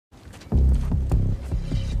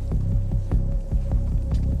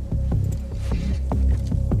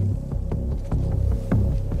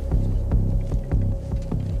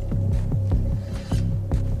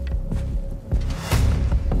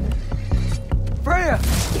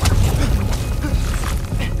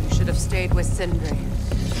stayed with Sindri.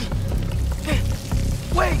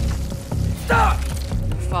 Wait! Stop!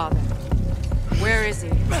 Your father. Where is he?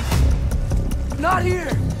 Not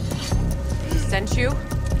here! He sent you?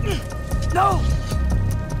 No!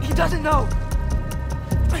 He doesn't know!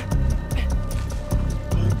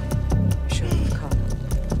 You shouldn't have come.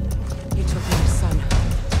 You took my son.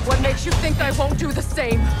 What makes you think I won't do the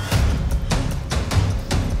same?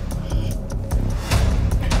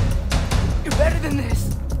 You're better than this!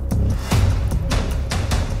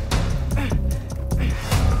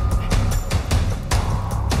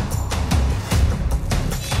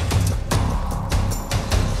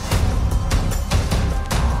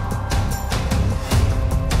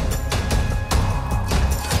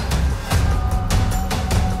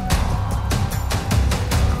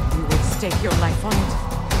 Stake your life on it.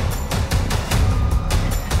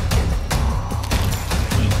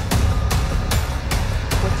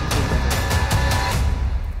 What did you do?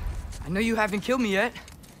 I know you haven't killed me yet.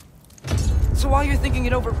 So while you're thinking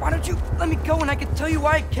it over, why don't you let me go and I can tell you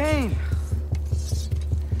why I came?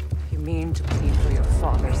 You mean to plead for your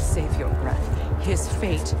father, save your breath. His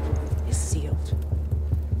fate is sealed.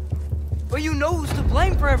 But you know who's to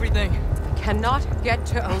blame for everything. I cannot get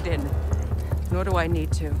to Odin, nor do I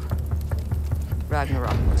need to.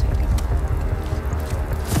 Ragnarok will take him.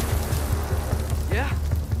 Yeah?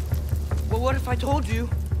 Well, what if I told you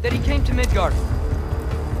that he came to Midgard?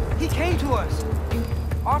 He came to us.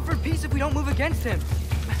 Offered peace if we don't move against him.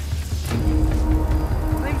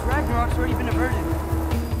 Claims Ragnarok's already been averted.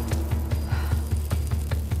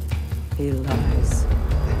 He lies.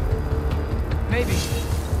 Maybe.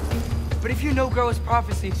 But if you know Groa's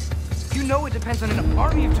prophecy, you know it depends on an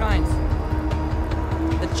army of giants.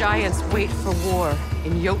 The giants wait for war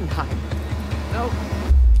in Jotunheim. No.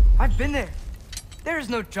 I've been there. There is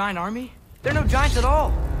no giant army. There are no giants at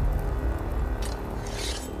all.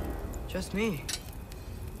 Just me.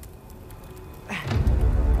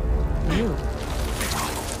 You.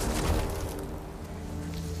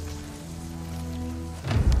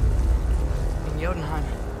 In Jotunheim,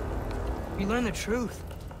 we learned the truth.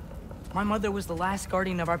 My mother was the last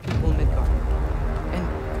guardian of our people in Midgard.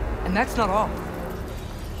 And that's not all.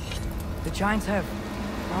 The giants have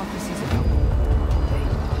prophecies about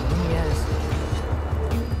They as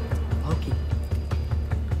Loki.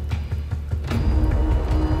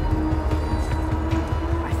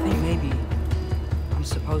 I think maybe I'm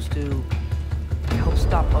supposed to help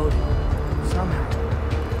stop Odin somehow.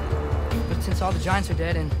 But since all the giants are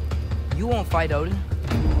dead and you won't fight Odin,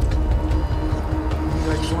 you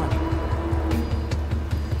already won.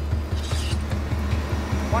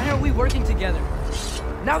 Why aren't we working together?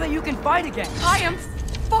 Now that you can fight again! I am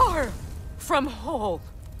far from whole.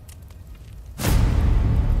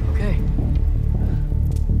 Okay.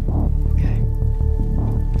 Okay.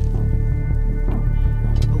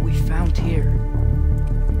 But we found Tyr.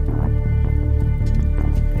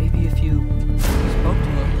 Maybe if you spoke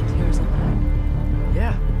to him. Tyr's alive.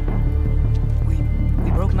 Yeah.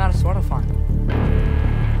 We broke him out of Svartalfheim.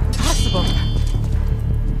 Impossible.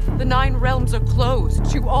 The 9 realms are closed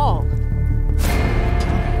to all.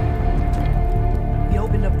 We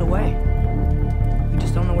opened up the way. We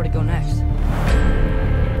just don't know where to go next.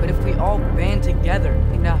 But if we all band together...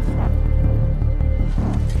 Enough.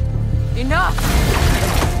 Enough!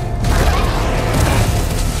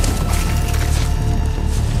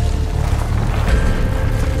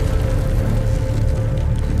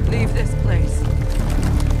 Leave this place.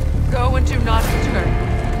 Go and do not return.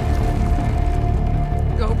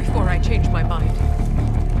 Go before I change my mind.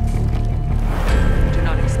 Do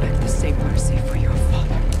not expect the same mercy for your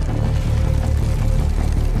father.